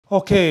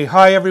Okay,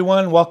 hi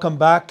everyone, welcome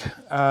back.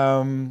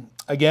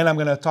 Again, I'm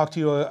going to talk to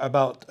you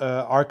about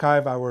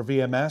Arkiv, our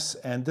VMS,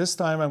 and this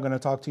time I'm going to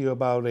talk to you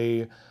about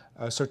a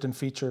certain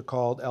feature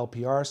called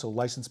LPR, so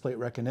license plate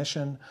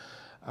recognition.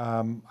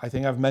 I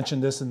think I've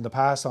mentioned this in the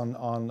past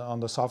on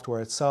the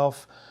software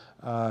itself.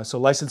 So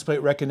license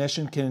plate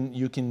recognition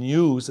you can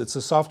use, it's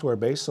a software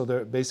based, so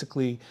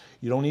basically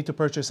you don't need to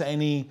purchase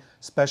any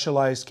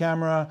specialized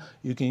camera.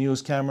 You can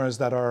use cameras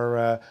that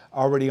are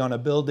already on a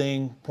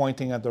building,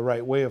 pointing at the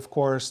right way, of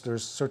course.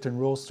 There's certain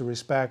rules to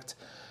respect.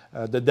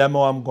 The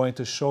demo I'm going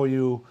to show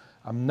you,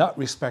 I'm not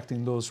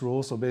respecting those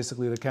rules. So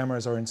basically the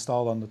cameras are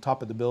installed on the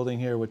top of the building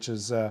here, which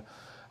is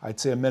I'd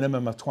say a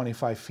minimum of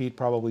 25 feet,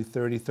 probably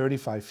 30,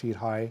 35 feet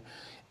high,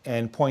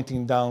 and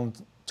pointing down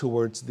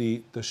towards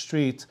the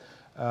street.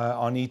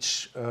 On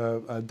each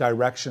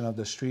direction of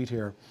the street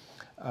here.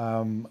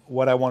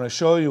 What I want to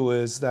show you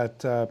is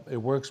that it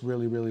works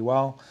really, really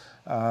well.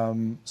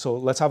 So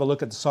let's have a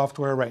look at the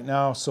software right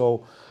now.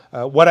 So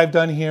what I've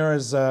done here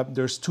is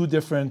there's two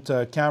different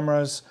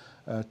cameras,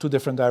 two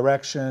different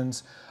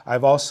directions.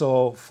 I've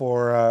also,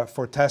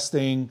 for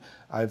testing,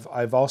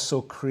 I've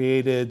also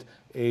created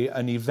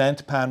an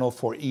event panel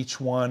for each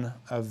one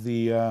of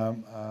the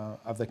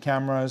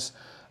cameras,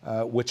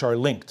 which are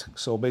linked.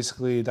 So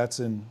basically that's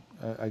in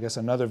I guess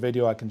another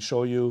video I can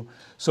show you.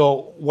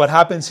 So what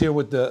happens here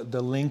with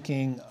the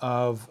linking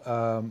of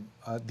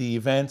the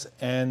event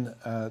and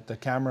the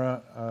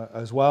camera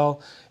as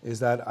well is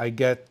that I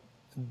get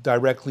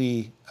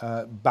directly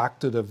back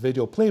to the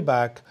video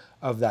playback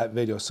of that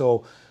video.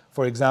 So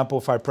for example,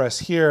 if I press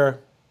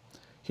here,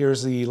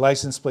 here's the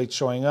license plate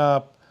showing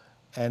up,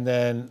 and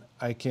then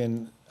I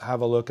can have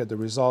a look at the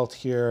result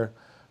here,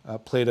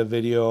 play the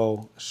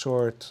video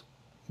short,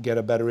 get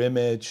a better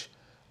image,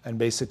 and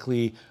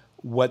basically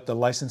what the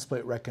license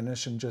plate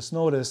recognition just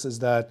noticed is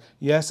that,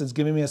 yes, it's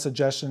giving me a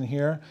suggestion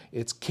here.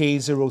 It's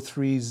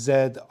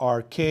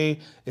K03ZRK.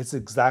 It's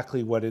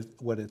exactly what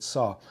it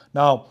saw.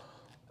 Now,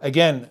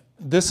 again,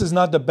 this is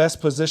not the best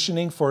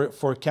positioning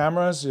for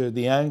cameras.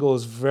 The angle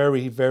is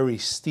very, very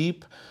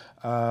steep.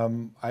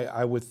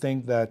 I would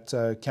think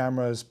that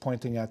cameras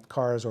pointing at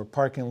cars or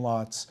parking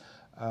lots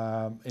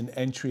in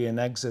entry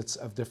and exits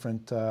of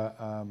different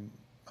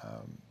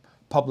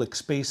public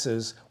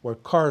spaces where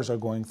cars are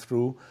going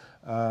through,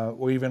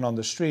 or even on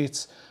the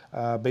streets,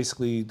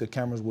 basically the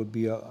cameras would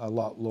be a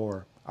lot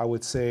lower. I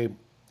would say,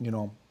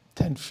 10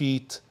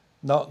 feet,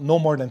 no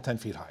more than 10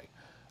 feet high.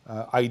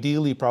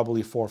 Ideally,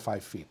 probably 4 or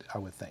 5 feet, I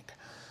would think.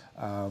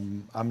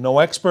 I'm no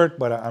expert,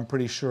 but I'm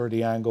pretty sure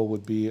the angle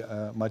would be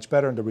much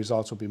better and the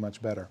results would be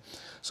much better.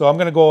 So I'm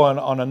going to go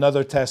on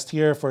another test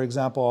here. For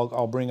example,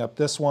 I'll bring up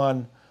this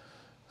one.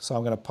 So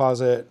I'm going to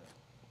pause it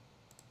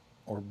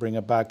or bring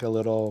it back a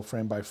little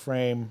frame by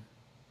frame.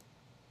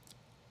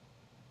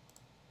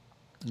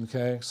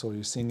 Okay, so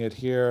you're seeing it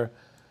here.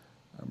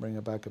 I'll bring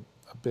it back a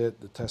bit,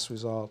 the test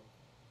result.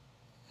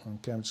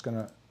 Okay, I'm just going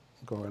to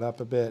go it up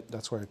a bit.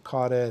 That's where I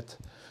caught it.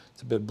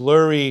 It's a bit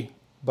blurry,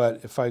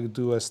 but if I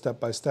do a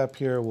step-by-step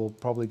here, we'll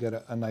probably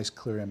get a nice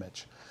clear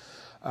image.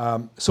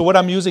 So what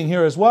I'm using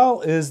here as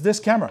well is this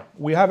camera.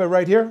 We have it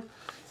right here.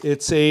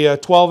 It's a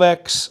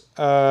 12x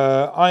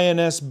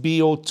INS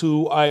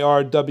BO2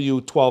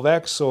 IRW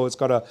 12x, so it's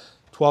got a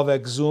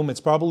 12x zoom.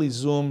 It's probably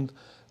zoomed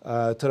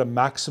to the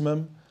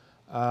maximum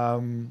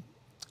to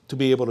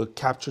be able to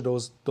capture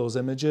those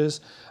images.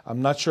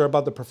 I'm not sure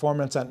about the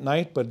performance at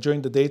night, but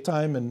during the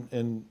daytime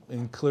and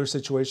in clear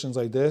situations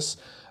like this,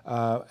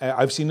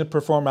 I've seen it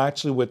perform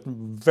actually with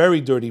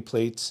very dirty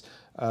plates,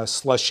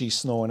 slushy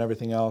snow and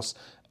everything else,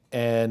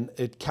 and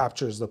it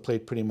captures the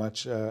plate pretty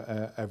much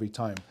every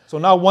time. So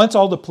now once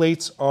all the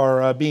plates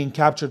are being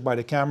captured by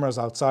the cameras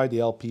outside the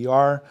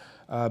LPR,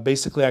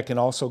 basically I can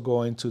also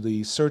go into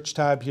the search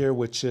tab here,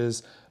 which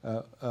is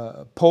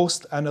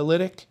post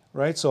analytic,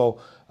 right? So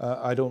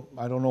I don't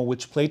know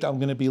which plate I'm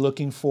going to be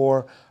looking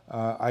for.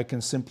 I can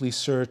simply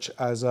search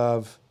as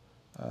of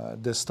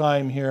this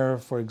time here,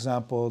 for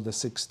example, the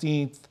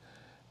 16th,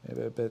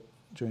 maybe a bit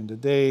during the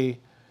day.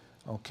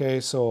 Okay,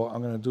 so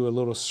I'm going to do a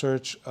little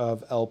search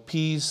of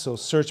LPs. So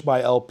search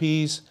by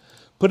LPs.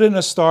 Put in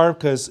a star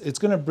because it's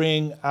going to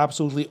bring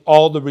absolutely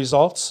all the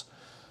results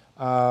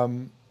that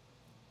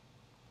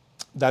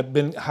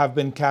have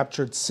been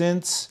captured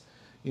since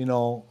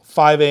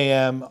 5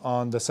 a.m.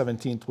 on the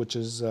 17th, which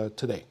is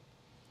today.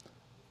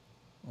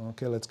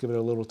 Okay, let's give it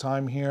a little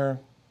time here.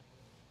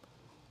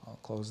 I'll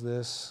close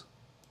this.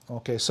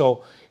 Okay,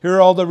 so here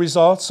are all the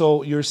results.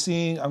 So you're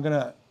seeing, I'm going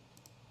to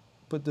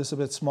put this a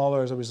bit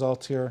smaller as a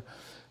result here.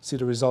 See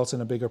the results in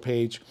a bigger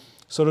page.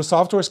 So the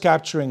software is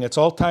capturing, it's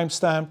all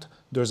time-stamped.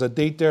 There's a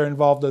date there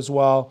involved as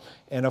well.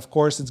 And of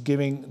course, it's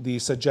giving the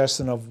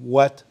suggestion of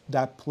what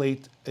that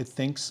plate, it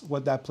thinks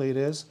what that plate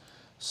is.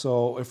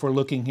 So if we're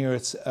looking here,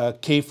 it's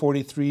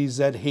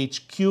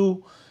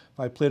K43ZHQ. If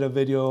I play the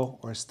video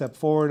or step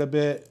forward a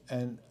bit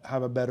and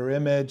have a better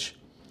image,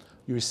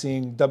 you're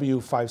seeing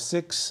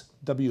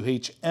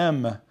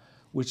W56WHM,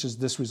 which is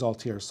this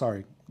result here.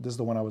 Sorry, this is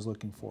the one I was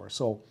looking for.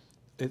 So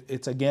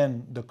it's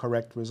again the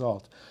correct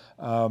result.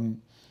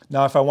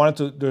 Now, if I wanted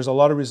to, there's a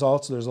lot of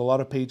results. There's a lot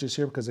of pages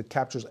here because it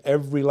captures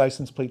every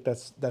license plate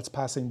that's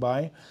passing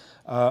by.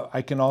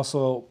 I can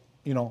also,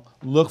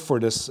 look for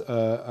this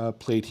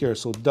plate here.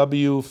 So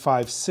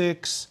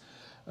W56,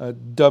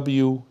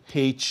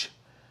 WHM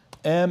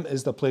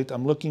is the plate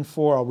I'm looking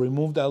for. I'll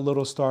remove that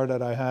little star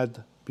that I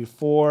had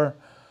before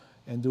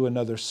and do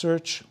another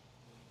search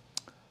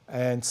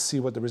and see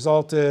what the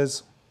result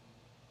is.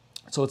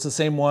 So it's the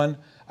same one.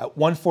 At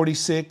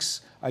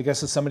 146, I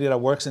guess it's somebody that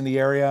works in the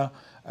area.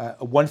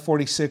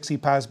 146, he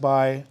passed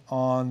by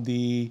on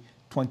the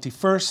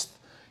 21st,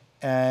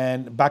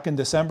 and back in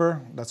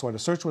December, that's why the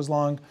search was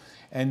long.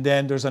 And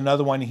then there's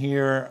another one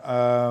here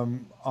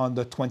on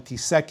the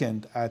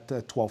 22nd at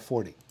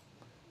 1240.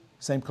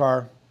 Same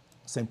car,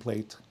 same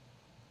plate,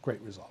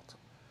 great result.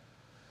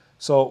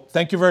 So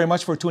thank you very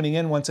much for tuning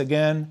in once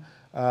again.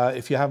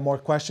 If you have more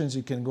questions,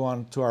 you can go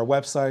on to our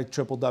website,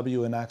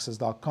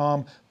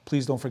 www.inaxsys.com.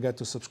 Please don't forget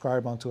to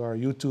subscribe onto our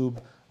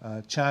YouTube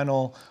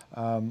channel.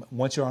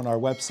 Once you're on our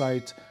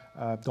website,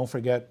 don't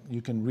forget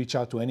you can reach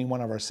out to any one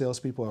of our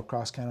salespeople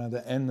across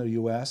Canada and the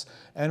US,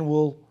 and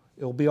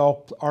it'll be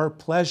our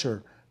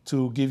pleasure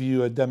to give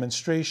you a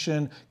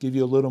demonstration, give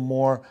you a little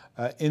more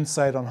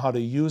insight on how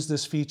to use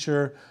this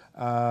feature,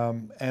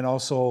 and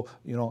also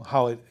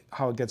how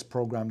it gets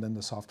programmed in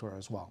the software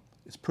as well.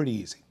 It's pretty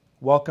easy.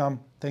 Welcome.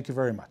 Thank you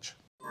very much.